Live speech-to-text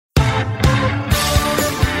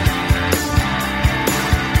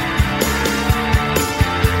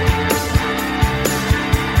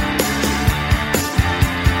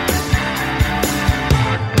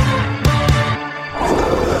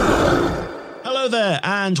Hello there,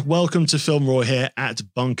 and welcome to Film Raw here at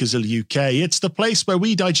Bunkersville UK. It's the place where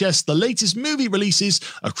we digest the latest movie releases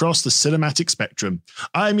across the cinematic spectrum.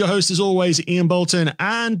 I'm your host, as always, Ian Bolton,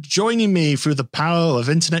 and joining me through the power of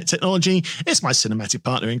internet technology is my cinematic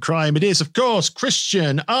partner in crime. It is, of course,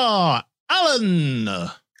 Christian R. Allen.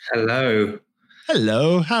 Hello.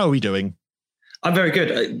 Hello, how are we doing? I'm very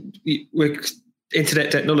good. With internet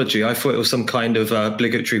technology, I thought it was some kind of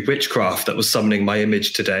obligatory witchcraft that was summoning my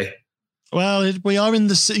image today. Well, we are in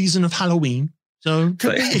the season of Halloween, so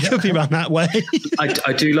it could be around that way.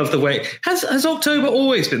 I do love the way. Has October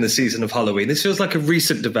always been the season of Halloween? This feels like a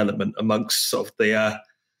recent development amongst sort of the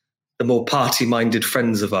more party-minded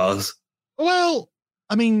friends of ours. Well,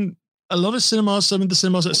 I mean, a lot of cinemas, some of the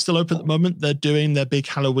cinemas that are still open at the moment, they're doing their big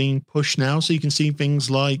Halloween push now. So you can see things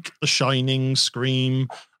like The Shining, Scream.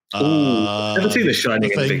 Never seen The Shining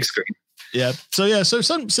in the big screen. Yeah. So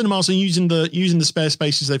some cinemas are using the spare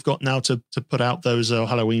spaces they've got now to put out those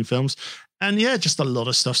Halloween films. And yeah, just a lot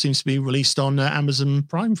of stuff seems to be released on Amazon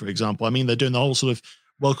Prime, for example. I mean, they're doing the whole sort of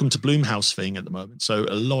Welcome to Blumhouse thing at the moment. So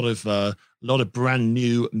a lot of brand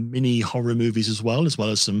new mini horror movies as well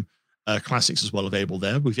as some classics as well available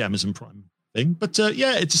there with the Amazon Prime thing. But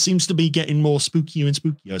yeah, it just seems to be getting more spookier and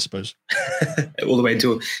spookier, I suppose. All the way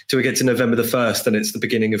until we get to November the 1st, and it's the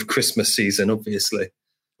beginning of Christmas season, obviously.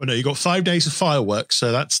 Well, no, you've got 5 days of fireworks,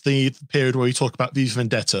 so that's the period where we talk about V for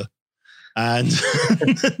Vendetta. And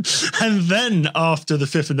and then after the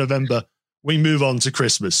 5th of November, we move on to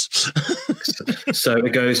Christmas. So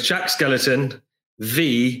it goes Jack Skellington,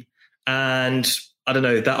 V, and I don't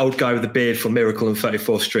know, that old guy with the beard from Miracle on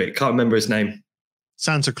 34th Street. Can't remember his name.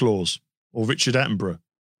 Santa Claus or Richard Attenborough.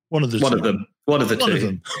 One of the two. One of them. One of the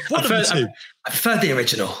two. I prefer the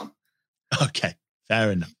original. Okay,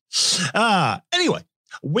 fair enough. Anyway.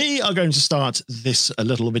 We are going to start this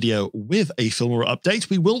little video with a film or update.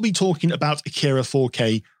 We will be talking about Akira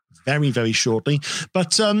 4K very, very shortly.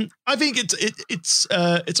 But I think it's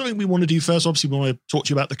something we want to do first. Obviously, we want to talk to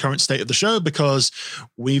you about the current state of the show because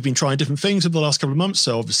we've been trying different things over the last couple of months.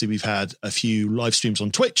 So obviously, we've had a few live streams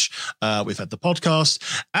on Twitch. We've had the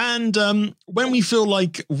podcast. And when we feel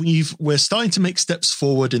like we're starting to make steps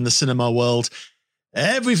forward in the cinema world,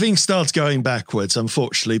 everything starts going backwards,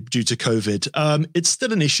 unfortunately, due to COVID. It's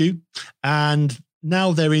still an issue, and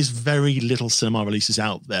now there is very little cinema releases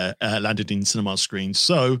out there landed in cinema screens.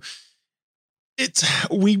 So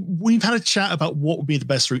we've had a chat about what would be the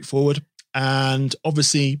best route forward, and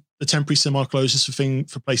obviously the temporary cinema closures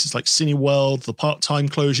for places like Cineworld, the part-time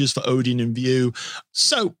closures for Odeon and View.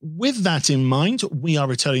 So with that in mind, we are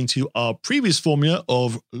returning to our previous formula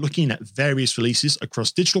of looking at various releases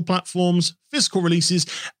across digital platforms, physical releases,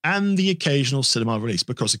 and the occasional cinema release,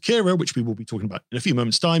 because Akira, which we will be talking about in a few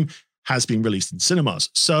moments' time, has been released in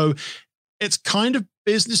cinemas. So it's kind of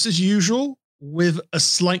business as usual with a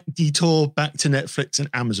slight detour back to Netflix and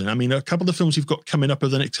Amazon. I mean, a couple of the films we've got coming up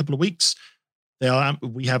over the next couple of weeks,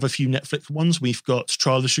 we have a few Netflix ones. We've got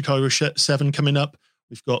Trial of Chicago 7 coming up.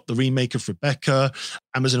 We've got the remake of Rebecca.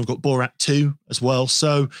 Amazon have got Borat 2 as well.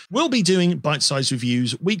 So we'll be doing bite-sized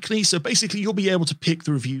reviews weekly. So basically, you'll be able to pick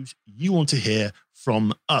the reviews you want to hear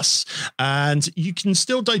from us. And you can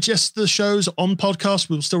still digest the shows on podcasts.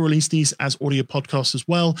 We'll still release these as audio podcasts as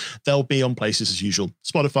well. They'll be on places as usual: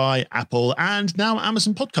 Spotify, Apple, and now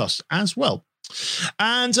Amazon Podcasts as well.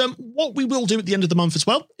 And what we will do at the end of the month as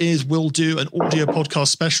well is we'll do an audio podcast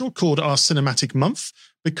special called our Cinematic Month,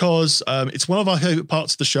 because it's one of our favorite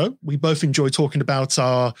parts of the show. We both enjoy talking about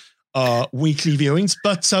our weekly viewings,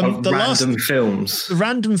 but the random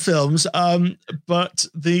films. But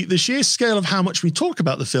the sheer scale of how much we talk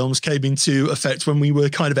about the films came into effect when we were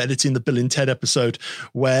kind of editing the Bill and Ted episode,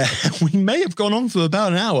 where we may have gone on for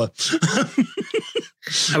about an hour.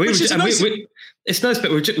 It's nice, but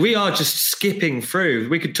we are just skipping through.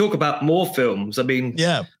 We could talk about more films. I mean,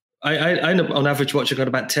 yeah, I end up on average watching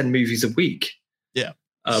about 10 movies a week. Yeah.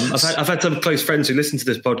 I've had some close friends who listen to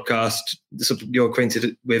this podcast, sort of you're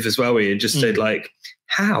acquainted with as well, Ian, just said like,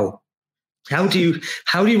 how do you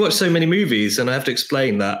watch so many movies? And I have to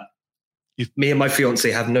explain that me and my fiance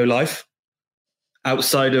have no life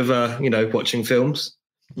outside of watching films.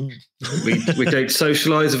 We don't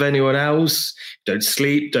socialize with anyone else, don't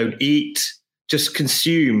sleep, don't eat, just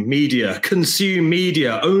consume media,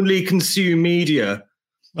 only consume media.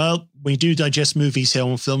 Well, we do digest movies here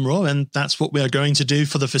on Film Raw, and that's what we are going to do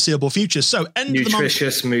for the foreseeable future. So,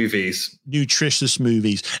 nutritious movies.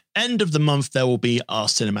 End of the month, there will be our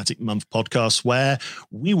Cinematic Month podcast, where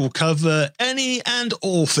we will cover any and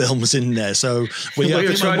all films in there. So, what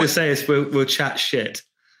you're trying to say is we'll chat shit.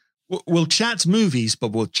 We'll chat movies,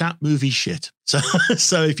 but we'll chat movie shit.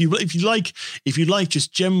 So if you like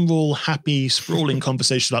just general happy sprawling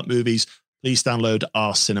conversations about movies, please download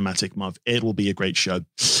our Cinematic Month. It will be a great show.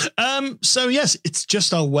 So yes, it's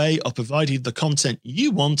just our way of providing the content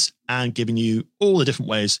you want and giving you all the different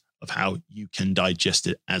ways of how you can digest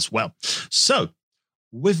it as well. So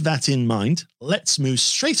with that in mind, let's move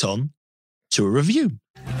straight on to a review.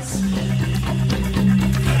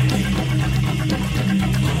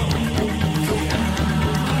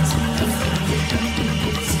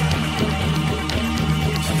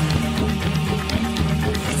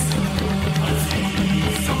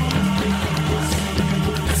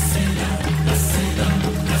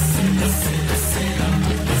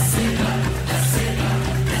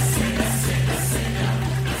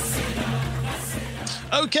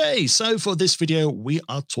 Okay, so for this video, we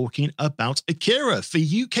are talking about Akira. For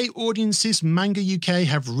UK audiences, Manga UK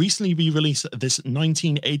have recently re-released this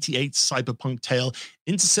 1988 cyberpunk tale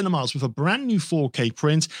into cinemas with a brand new 4K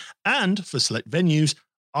print and, for select venues,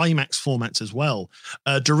 IMAX formats as well.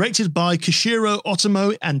 Directed by Kishiro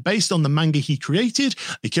Otomo and based on the manga he created,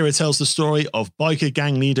 Akira tells the story of biker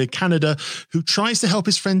gang leader Kaneda, who tries to help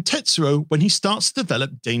his friend Tetsuro when he starts to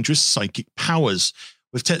develop dangerous psychic powers.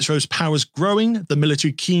 With Tetsuro's powers growing, the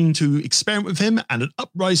military keen to experiment with him, and an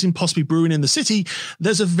uprising possibly brewing in the city,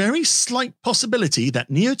 there's a very slight possibility that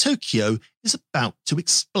Neo Tokyo is about to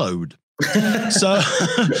explode. So,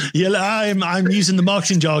 yeah, I'm using the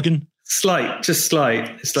marketing jargon. Just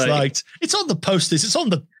slight. Slight. It's on the posters. It's on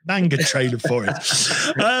the manga trailer for it.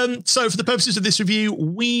 So for the purposes of this review,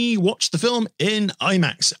 we watched the film in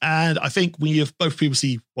IMAX, and I think we have both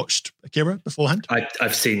previously watched Akira beforehand.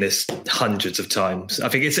 I've seen this hundreds of times. I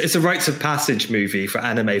think it's a rites of passage movie for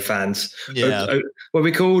anime fans. Yeah. What are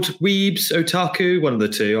we called? Weebs, otaku, one of the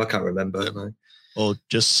two. I can't remember. Or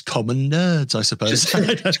just common nerds, I suppose.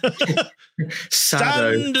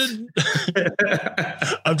 Standard.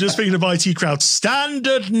 I'm just thinking of IT crowd.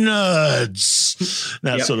 Standard nerds.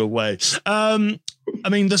 That sort of way. I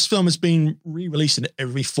mean, this film has been re-released in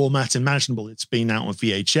every format imaginable. It's been out on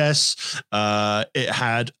VHS. It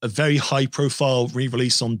had a very high-profile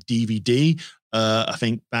re-release on DVD. I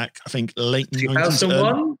think late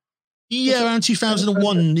 2001. Yeah, around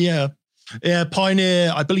 2001. Yeah. Yeah,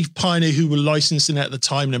 Pioneer, I believe Pioneer, who were licensing it at the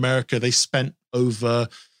time in America, they spent over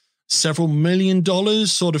several $1 million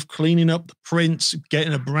sort of cleaning up the prints,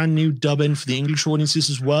 getting a brand new dub in for the English audiences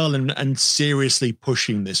as well, and seriously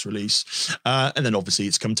pushing this release. And then obviously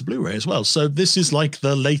it's come to Blu-ray as well. So this is like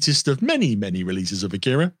the latest of many, many releases of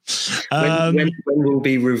Akira. When we'll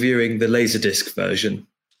be reviewing the Laserdisc version?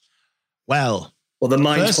 Well, or the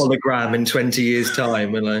Mind Hologram in 20 years'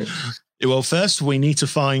 time. And well, first we need to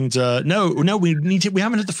find. We haven't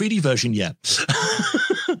had the 3D version yet.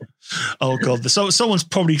 Oh God! So someone's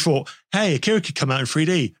probably thought, "Hey, Akira could come out in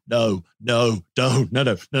 3D." No,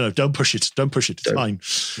 don't push it. Don't push it. It's fine.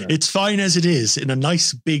 Yeah. It's fine as it is in a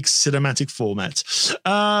nice big cinematic format.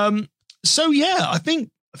 So yeah, I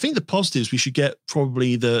think the positives we should get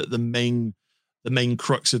probably the main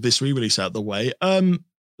crux of this re-release out of the way.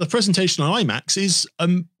 The presentation on IMAX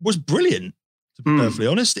was brilliant. To be perfectly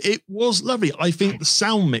honest, it was lovely. I think the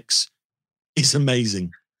sound mix is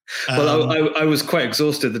amazing. Well, I was quite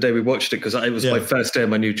exhausted the day we watched it because it was my first day of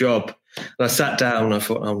my new job. And I sat down and I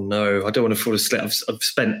thought, oh no, I don't want to fall asleep. I've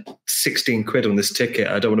spent 16 quid on this ticket.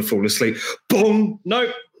 I don't want to fall asleep. Boom. No.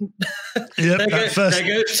 Yep, there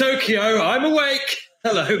goes Tokyo. I'm awake.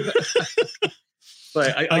 Hello.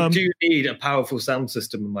 I do need a powerful sound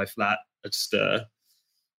system in my flat.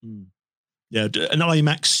 Yeah, an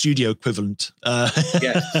IMAX studio equivalent.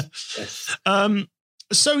 Yes.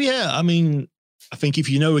 So yeah, I mean, I think if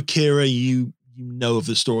you know Akira, you know of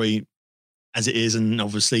the story as it is, and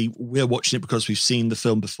obviously we're watching it because we've seen the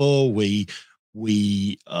film before. We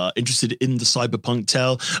are interested in the cyberpunk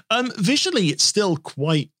tale. Visually, it's still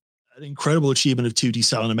quite an incredible achievement of 2D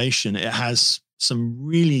cell animation. It has some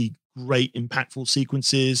really great impactful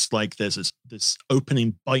sequences, like there's this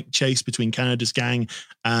opening bike chase between Kaneda's gang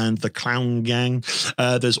and the clown gang.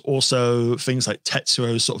 There's also things like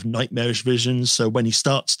Tetsuro's sort of nightmarish visions. So when he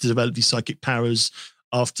starts to develop these psychic powers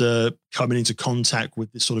after coming into contact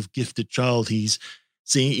with this sort of gifted child, he's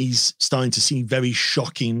starting to see very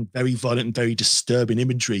shocking, very violent, and very disturbing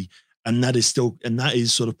imagery. And that is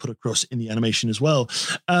sort of put across in the animation as well.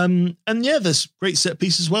 And yeah, there's great set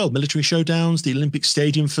pieces as well. Military showdowns, the Olympic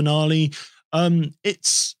Stadium finale.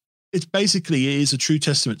 It's basically, it is a true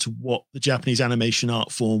testament to what the Japanese animation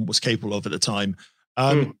art form was capable of at the time.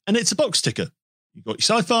 And it's a box ticker. You've got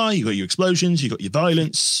your sci-fi, you've got your explosions, you've got your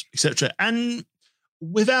violence, etc. And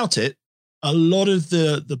without it, a lot of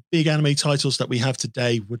the big anime titles that we have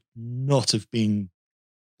today would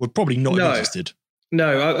probably not have existed.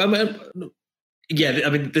 No, I mean, yeah, I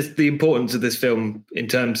mean, the importance of this film in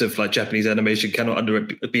terms of like Japanese animation cannot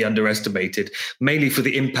be underestimated, mainly for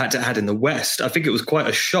the impact it had in the West. I think it was quite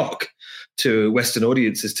a shock to Western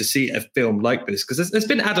audiences to see a film like this, because there's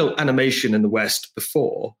been adult animation in the West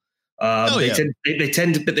before. They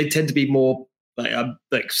tend to be more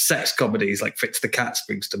like sex comedies, like Fritz the Cat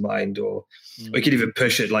springs to mind, or we could even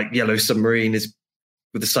push it like Yellow Submarine is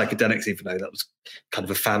with the psychedelics, even though that was kind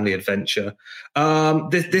of a family adventure.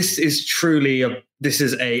 This is truly this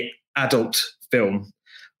is a adult film.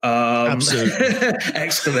 Absolutely!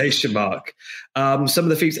 Exclamation mark. Some of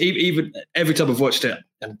the themes, even every time I've watched it,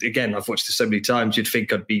 and again I've watched it so many times, you'd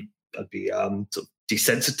think I'd be sort of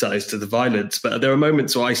desensitized to the violence, but there are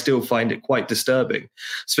moments where I still find it quite disturbing,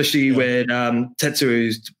 especially when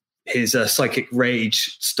Tetsuo's his psychic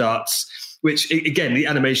rage starts, which again, the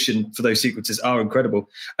animation for those sequences are incredible.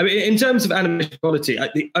 I mean, in terms of animation quality,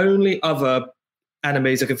 the only other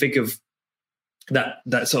animes I can think of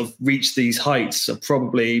that sort of reach these heights are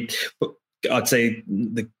probably, I'd say,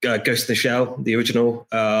 the Ghost in the Shell, the original,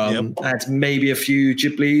 and maybe a few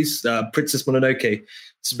Ghibli's. Princess Mononoke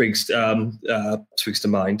springs to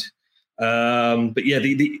mind. But yeah,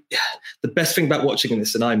 the best thing about watching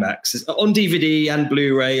this in IMAX is on DVD and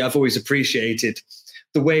Blu-ray. I've always appreciated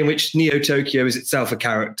the way in which Neo Tokyo is itself a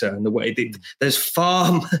character, and the way there's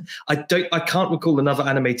far. I can't recall another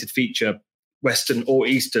animated feature, Western or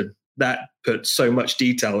Eastern, that put so much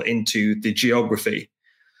detail into the geography.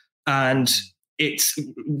 And it's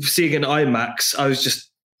seeing an IMAX, I was just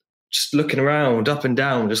looking around up and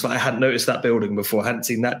down, just like I hadn't noticed that building before, hadn't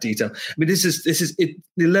seen that detail. I mean, this is it,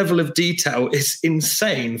 the level of detail is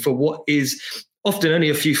insane for what is often only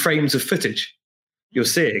a few frames of footage you're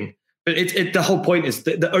seeing. But the whole point is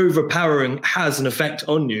that the overpowering has an effect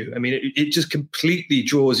on you. I mean, it just completely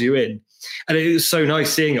draws you in. And it was so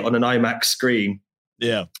nice seeing it on an IMAX screen.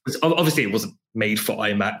 Yeah. Obviously, it wasn't made for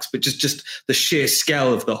IMAX, but just the sheer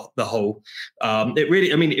scale of the whole. It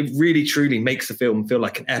really truly makes the film feel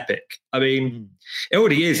like an epic. I mean, it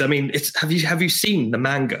already is. I mean, have you seen the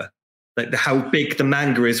manga? Like how big the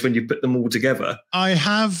manga is when you put them all together? I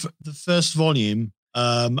have the first volume.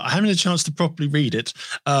 I haven't had a chance to properly read it.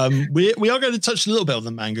 We are going to touch a little bit on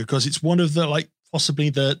the manga because it's one of the possibly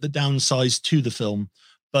the downsides to the film.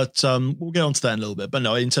 But we'll get onto that in a little bit. But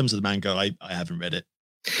no, in terms of the manga, I haven't read it.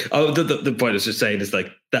 Oh, the point I was just saying is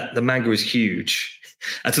like that the manga is huge.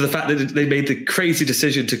 And so the fact that they made the crazy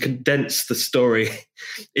decision to condense the story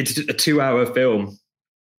into a 2-hour film.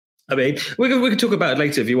 I mean, we can talk about it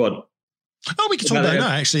later if you want. Oh, we can talk about it now,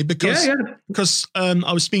 actually, because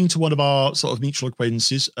I was speaking to one of our sort of mutual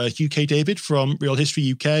acquaintances, Hugh K. David from Real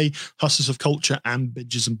History UK, Hustlers of Culture, and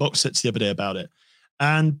Binges and Box Sets the other day about it.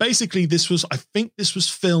 And basically, I think this was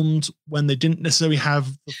filmed when they didn't necessarily have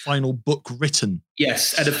the final book written.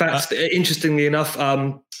 Yes, and in fact, interestingly enough,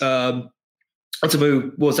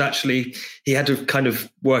 Otomo was actually, he had to kind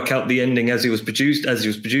of work out the ending as he was producing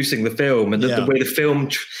the film, and the way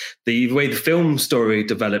the film story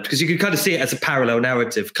developed, because you could kind of see it as a parallel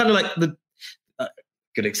narrative, kind of like the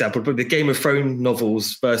good example, but the Game of Thrones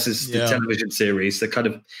novels versus the television series.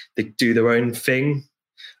 They do their own thing.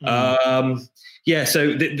 So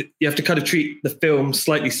you have to kind of treat the film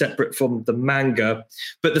slightly separate from the manga,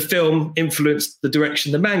 but the film influenced the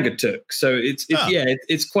direction the manga took. So it's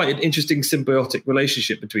quite an interesting symbiotic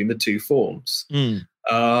relationship between the two forms.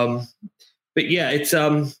 But yeah, it's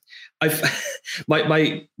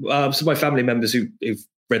my family members who've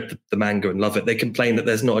read the manga and love it, they complain that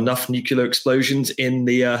there's not enough nuclear explosions in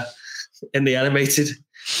the animated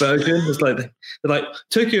version. It's like they're like,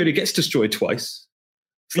 Tokyo only gets destroyed twice.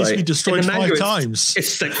 It needs to be destroyed 5 times.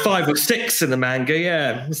 It's like 5 or 6 in the manga,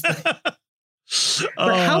 yeah.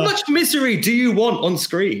 How much misery do you want on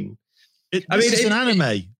screen? This is an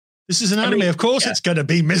anime. This is an anime. Of course, it's going to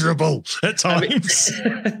be miserable at times.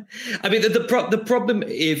 I mean, the problem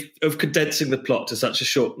of condensing the plot to such a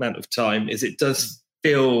short amount of time is it does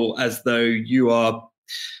feel as though you are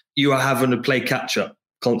having to play catch up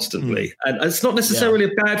constantly, and it's not necessarily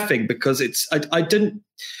a bad thing, because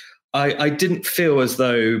I didn't feel as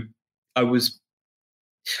though I was.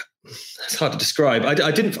 It's hard to describe.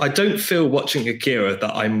 I don't feel watching Akira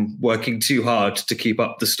that I'm working too hard to keep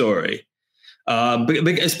up the story. But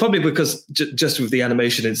it's probably because just with the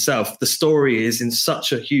animation itself, the story is in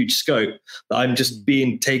such a huge scope that I'm just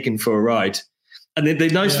being taken for a ride. And the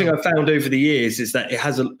nice thing I've found over the years is that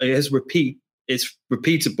it's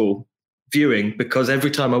repeatable viewing, because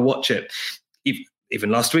every time I watch it, even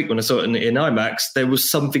last week when I saw it in IMAX, there was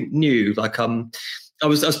something new. Like I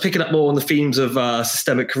was picking up more on the themes of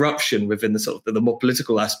systemic corruption within the sort of the more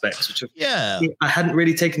political aspects, which I hadn't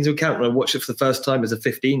really taken into account when I watched it for the first time as a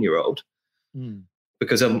 15-year-old.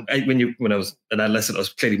 Because when I was an adolescent, I was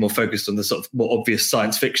clearly more focused on the sort of more obvious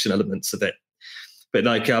science fiction elements of it. But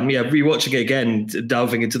rewatching it again,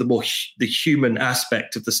 delving into the human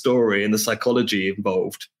aspect of the story and the psychology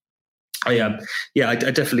involved, I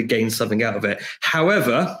definitely gained something out of it.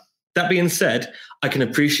 However, that being said, I can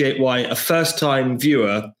appreciate why a first-time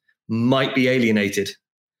viewer might be alienated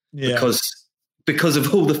because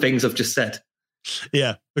of all the things I've just said.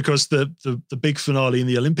 Yeah, because the big finale in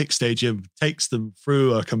the Olympic Stadium takes them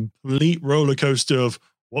through a complete roller coaster of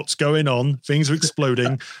what's going on, things are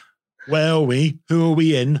exploding. Where are we? Who are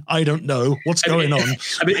we in? I don't know. What's going on?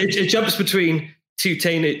 I mean, it jumps between two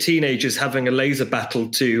teenagers having a laser battle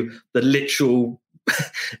to the literal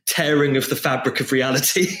tearing of the fabric of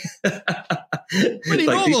reality. Pretty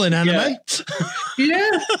normal in anime.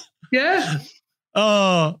 Yeah.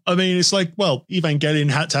 I mean, it's like, well, Evangelion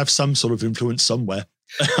had to have some sort of influence somewhere.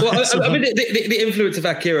 Well, I mean, the influence of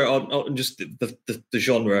Akira on just the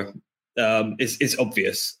genre is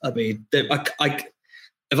obvious. I mean,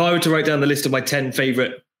 if I were to write down the list of my 10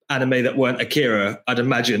 favorite anime that weren't Akira, I'd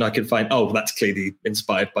imagine I could find, that's clearly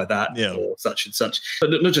inspired by that or such and such.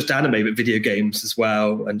 But not just anime, but video games as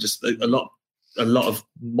well. And just a lot of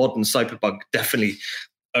modern cyberpunk definitely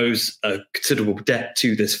owes a considerable debt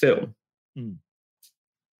to this film.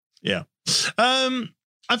 Yeah.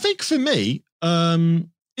 I think for me,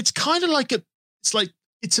 it's kind of like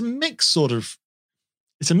it's a mixed sort of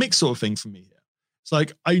thing for me here. It's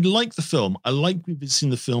like, I like the film. I like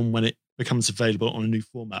revisiting the film when it becomes available on a new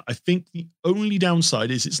format. I think the only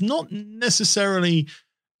downside is it's not necessarily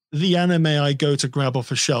the anime I go to grab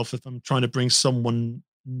off a shelf if I'm trying to bring someone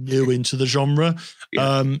new into the genre.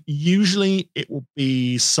 Usually it will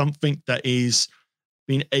be something that is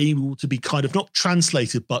being able to be kind of not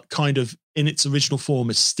translated, but kind of in its original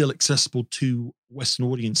form is still accessible to Western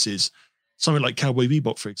audiences. Something like Cowboy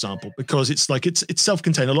Bebop, for example, because it's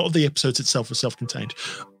self-contained. A lot of the episodes itself are self-contained.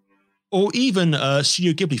 Or even a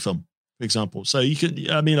Studio Ghibli film, for example. So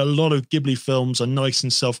a lot of Ghibli films are nice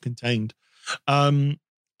and self-contained. And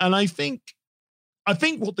I think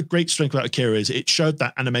what the great strength about Akira is, it showed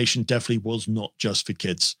that animation definitely was not just for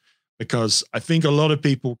kids, because I think a lot of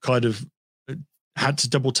people kind of had to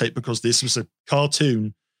double take because this was a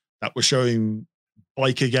cartoon that was showing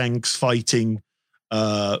biker gangs fighting,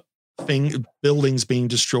 buildings being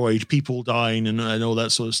destroyed, people dying, and all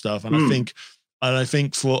that sort of stuff. And I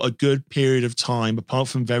think for a good period of time, apart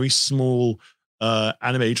from very small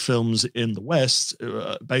animated films in the West,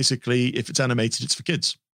 basically, if it's animated, it's for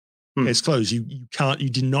kids. It's closed. You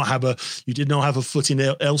did not have a footing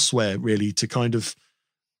elsewhere really to kind of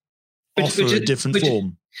offer a different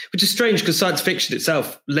form. Which is strange because science fiction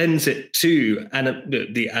itself lends it to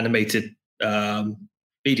the animated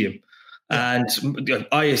medium. And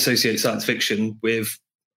I associate science fiction with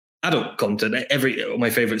adult content. All my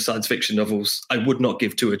favorite science fiction novels I would not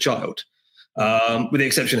give to a child, with the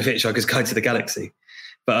exception of Hitchhiker's Guide to the Galaxy.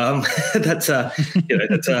 But that's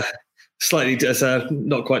slightly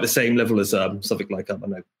not quite the same level as something like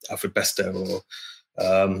Alfred Bester or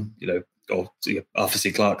Arthur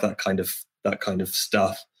C. Clarke, that kind of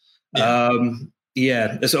stuff.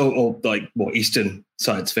 It's all like more Eastern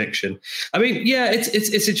science fiction. I mean,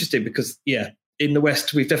 it's interesting because in the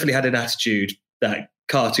West we've definitely had an attitude that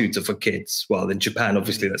cartoons are for kids, while in Japan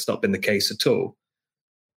obviously that's not been the case at all.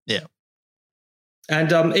 Yeah,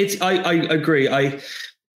 and I agree.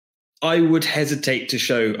 I would hesitate to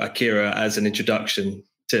show Akira as an introduction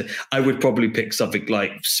to. I would probably pick something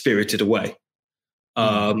like Spirited Away.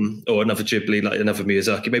 Or another Ghibli, like another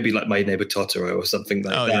Miyazaki, maybe like My Neighbor Totoro or something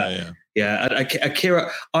like that. Yeah. Akira,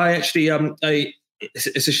 I actually,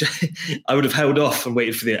 it's a shame. I would have held off and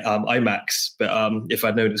waited for the IMAX, but if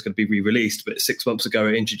I'd known it was going to be re-released. But 6 months ago,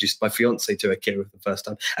 I introduced my fiance to Akira for the first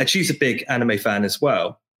time, and she's a big anime fan as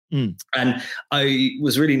well. And I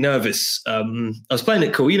was really nervous. I was playing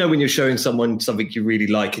it cool, when you're showing someone something you really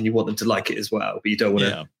like and you want them to like it as well, but you don't want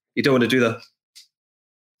to do the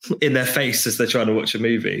in their face as they're trying to watch a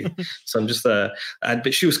movie. So I'm just there.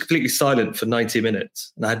 But she was completely silent for 90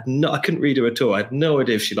 minutes. And I couldn't read her at all. I had no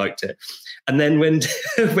idea if she liked it. And then when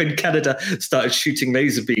Canada started shooting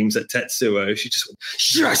laser beams at Tetsuo, she just went,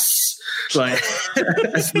 yes! Like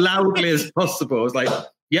as loudly as possible. I was like,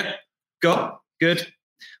 yep, good.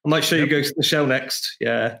 I might show you Ghost in the Shell next.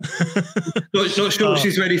 Yeah. not sure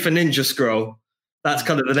she's ready for Ninja Scroll. That's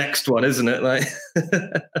kind of the next one, isn't it? Like,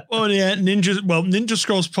 Ninja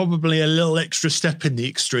Scroll's probably a little extra step in the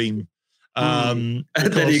extreme. And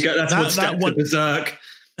then you go. That's what stepped to Berserk.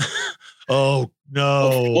 Oh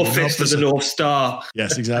no! Or Fist of the North Star.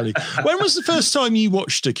 Yes, exactly. When was the first time you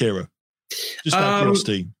watched Akira? Just out of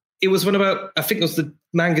curiosity. It was I think it was the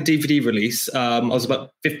manga DVD release. I was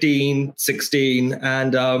about 15, 16,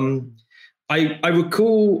 and I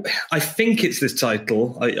recall. I think it's this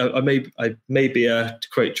title. I may be to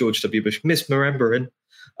quote George W. Bush, misremembering.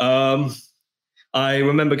 I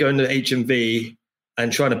remember going to HMV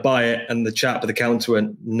and trying to buy it, and the chap at the counter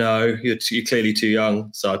went, "No, you're clearly too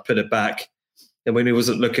young." So I put it back, and when he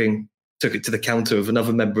wasn't looking, took it to the counter of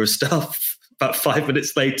another member of staff. About 5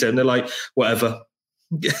 minutes later, and they're like, "Whatever."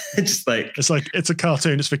 Just like it's a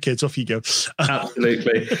cartoon. It's for kids. Off you go.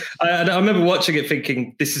 Absolutely. I remember watching it,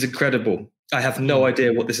 thinking, "This is incredible. I have no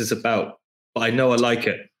idea what this is about, but I know I like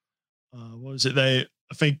it." What was it? I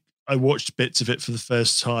think I watched bits of it for the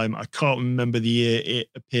first time. I can't remember the year it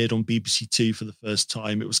appeared on BBC Two for the first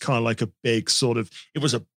time. It was kind of like a big it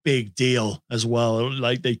was a big deal as well.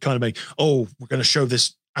 Like they kind of make, we're going to show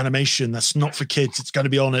this animation that's not for kids. It's going to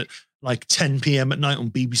be on at like 10 p.m. at night on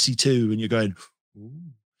BBC Two, and you're going, ooh.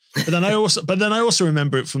 But then I also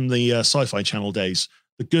remember it from the Sci-Fi Channel days,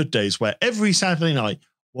 the good days, where every Saturday night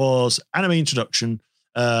was anime introduction.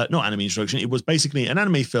 Not anime introduction. It was basically an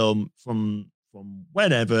anime film from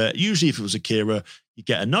whenever. Usually, if it was Akira, you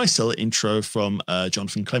get a nice little intro from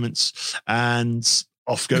Jonathan Clements, and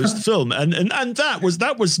off goes the film. And that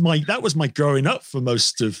was my growing up for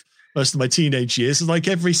most of my teenage years. It's like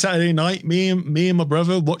every Saturday night, me and my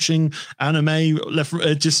brother watching anime.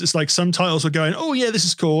 It's like some titles were going, "Oh yeah, this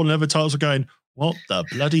is cool," and other titles were going, "What the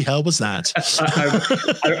bloody hell was that?"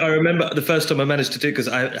 I remember the first time I managed to do it, because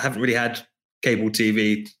I haven't really had cable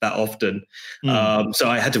TV that often. So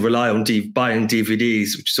I had to rely on buying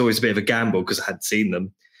DVDs, which is always a bit of a gamble because I hadn't seen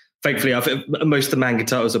them. Thankfully, most of the manga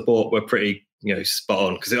titles I bought were pretty spot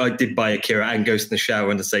on, because I did buy Akira and Ghost in the Shower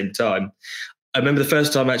in the same time. I remember the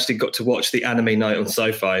first time I actually got to watch the anime night on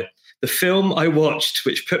Sci-Fi. The film I watched,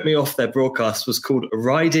 which put me off their broadcast, was called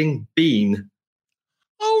Riding Bean.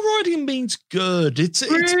 Oh, Riding Bean's good. It's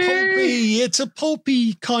pulpy. It's a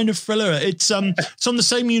pulpy kind of thriller. It's on the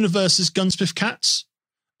same universe as Gunsmith Cats.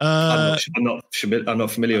 I'm not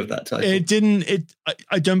familiar with that title.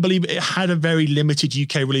 I don't believe it had a very limited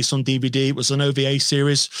UK release on DVD. It was an OVA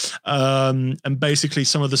series, and basically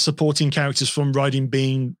some of the supporting characters from Riding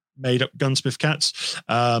Bean made up Gunsmith Cats.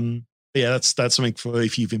 Yeah, that's something for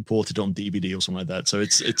if you've imported on DVD or something like that. So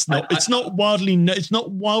it's not wildly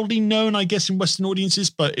known, I guess, in Western audiences,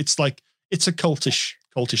 but it's a cultish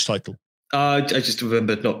title. I just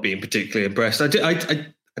remember not being particularly impressed. I don't.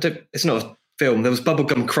 It's not a film. There was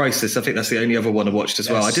Bubblegum Crisis. I think that's the only other one I watched as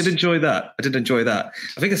well. I did enjoy that. I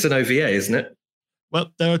think it's an OVA, isn't it?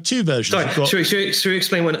 Well, there are two versions. Sorry, should we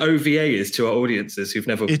explain what an OVA is to our audiences who've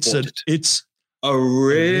never watched it? It's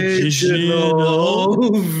original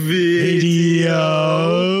video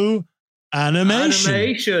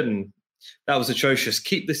animation. That was atrocious.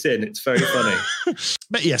 Keep this in. It's very funny.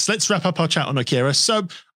 But yes, let's wrap up our chat on Akira. So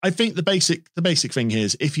I think the basic thing here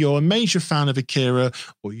is, if you're a major fan of Akira,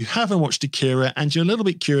 or you haven't watched Akira and you're a little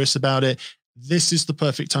bit curious about it, this is the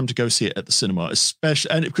perfect time to go see it at the cinema, especially,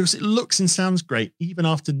 and because it looks and sounds great, even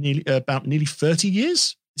after nearly 30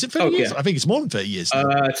 years. Is it 30 years? Yeah. I think it's more than 30 years.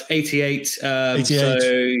 It's 88. 88.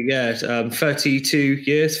 So yeah, 32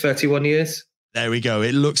 years, 31 years. There we go.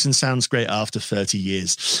 It looks and sounds great after 30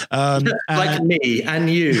 years. Like me and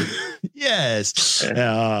you. Yes.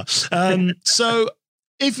 Yeah. So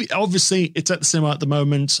obviously it's at the cinema at the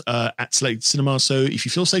moment, at Select Cinema. So if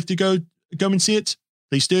you feel safe to go and see it,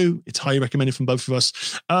 please do. It's highly recommended from both of us.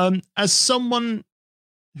 As someone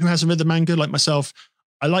who hasn't read the manga like myself,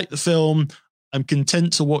 I like the film. I'm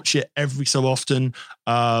content to watch it every so often.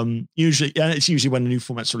 It's usually when a new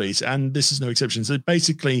format's released, and this is no exception. So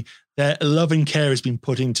basically, their love and care has been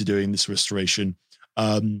put into doing this restoration.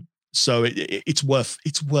 So it's worth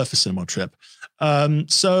a cinema trip.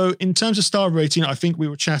 So in terms of star rating, I think we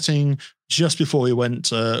were chatting just before we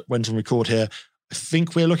went on record here. I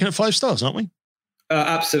think we're looking at 5 stars, aren't we?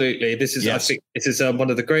 Absolutely. This is, yes. I think this is one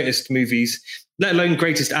of the greatest movies, let alone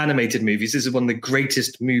greatest animated movies. This is one of the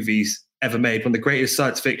greatest movies ever made, one of the greatest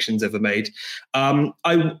science fictions ever made. I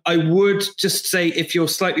would just say, if you're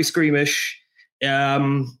slightly squeamish,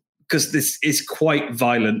 because this is quite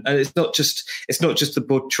violent, and it's not just the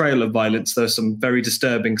portrayal of violence. There's some very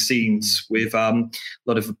disturbing scenes with a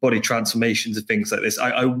lot of body transformations and things like this.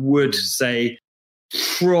 I would say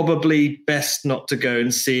probably best not to go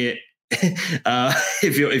and see it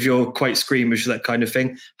if you're quite squeamish, that kind of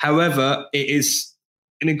thing. However, it is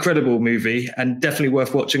an incredible movie and definitely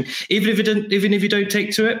worth watching. Even if you don't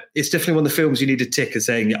take to it, it's definitely one of the films you need to tick as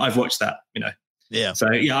saying, yeah, I've watched that. Yeah.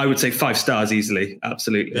 So yeah, I would say 5 stars easily.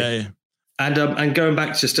 Absolutely. Yeah. And going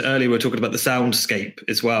back just to earlier, we were talking about the soundscape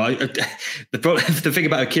as well. The thing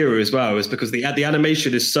about Akira as well is because the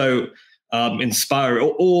animation is so inspiring.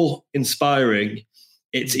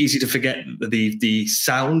 It's easy to forget the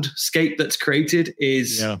soundscape that's created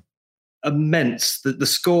is immense. The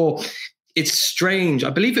score, it's strange. I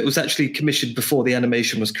believe it was actually commissioned before the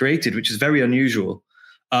animation was created, which is very unusual.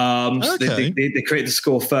 So they created the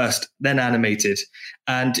score first, then animated,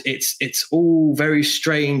 and it's all very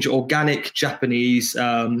strange, organic Japanese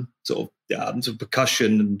sort of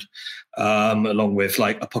percussion, and along with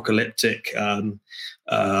like apocalyptic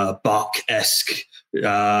Bach-esque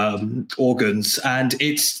organs, and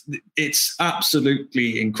it's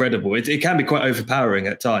absolutely incredible. It can be quite overpowering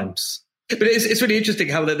at times, but it's really interesting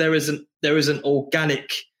how that there is an organic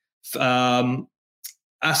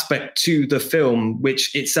aspect to the film,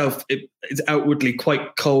 which itself is outwardly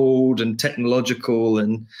quite cold and technological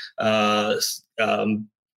and cybernetically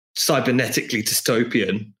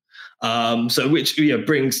dystopian. So which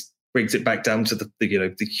brings it back down to the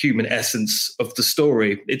human essence of the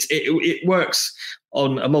story. It works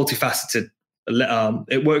on a multifaceted.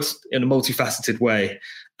 It works in a multifaceted way,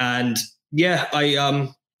 and I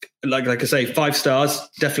like I say, 5 stars.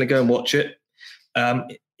 Definitely go and watch it.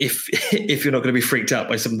 If you're not going to be freaked out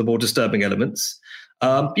by some of the more disturbing elements,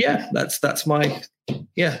 that's my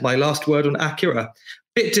last word on Akira.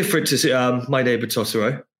 Bit different to My Neighbor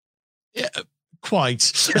Totoro. Yeah, quite.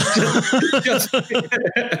 just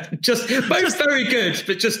both very good,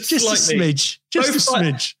 but just slightly. Just a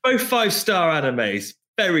smidge. Both 5-star animes,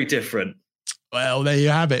 very different. Well, there you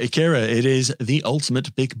have it, Akira. It is the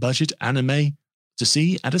ultimate big budget anime to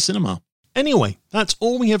see at a cinema. Anyway, that's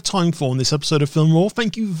all we have time for in this episode of Film Raw.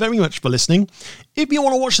 Thank you very much for listening. If you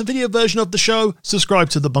want to watch the video version of the show, subscribe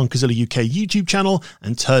to the Bunkerzilla UK YouTube channel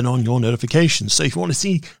and turn on your notifications. So if you want to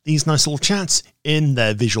see these nice little chats in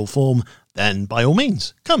their visual form, then by all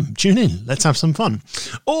means, come, tune in, let's have some fun.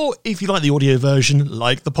 Or if you like the audio version,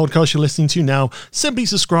 like the podcast you're listening to now, simply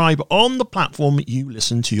subscribe on the platform you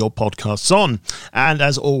listen to your podcasts on. And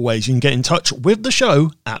as always, you can get in touch with the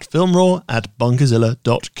show at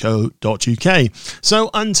filmraw@bunkerzilla.co.uk. So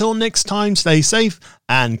until next time, stay safe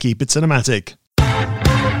and keep it cinematic.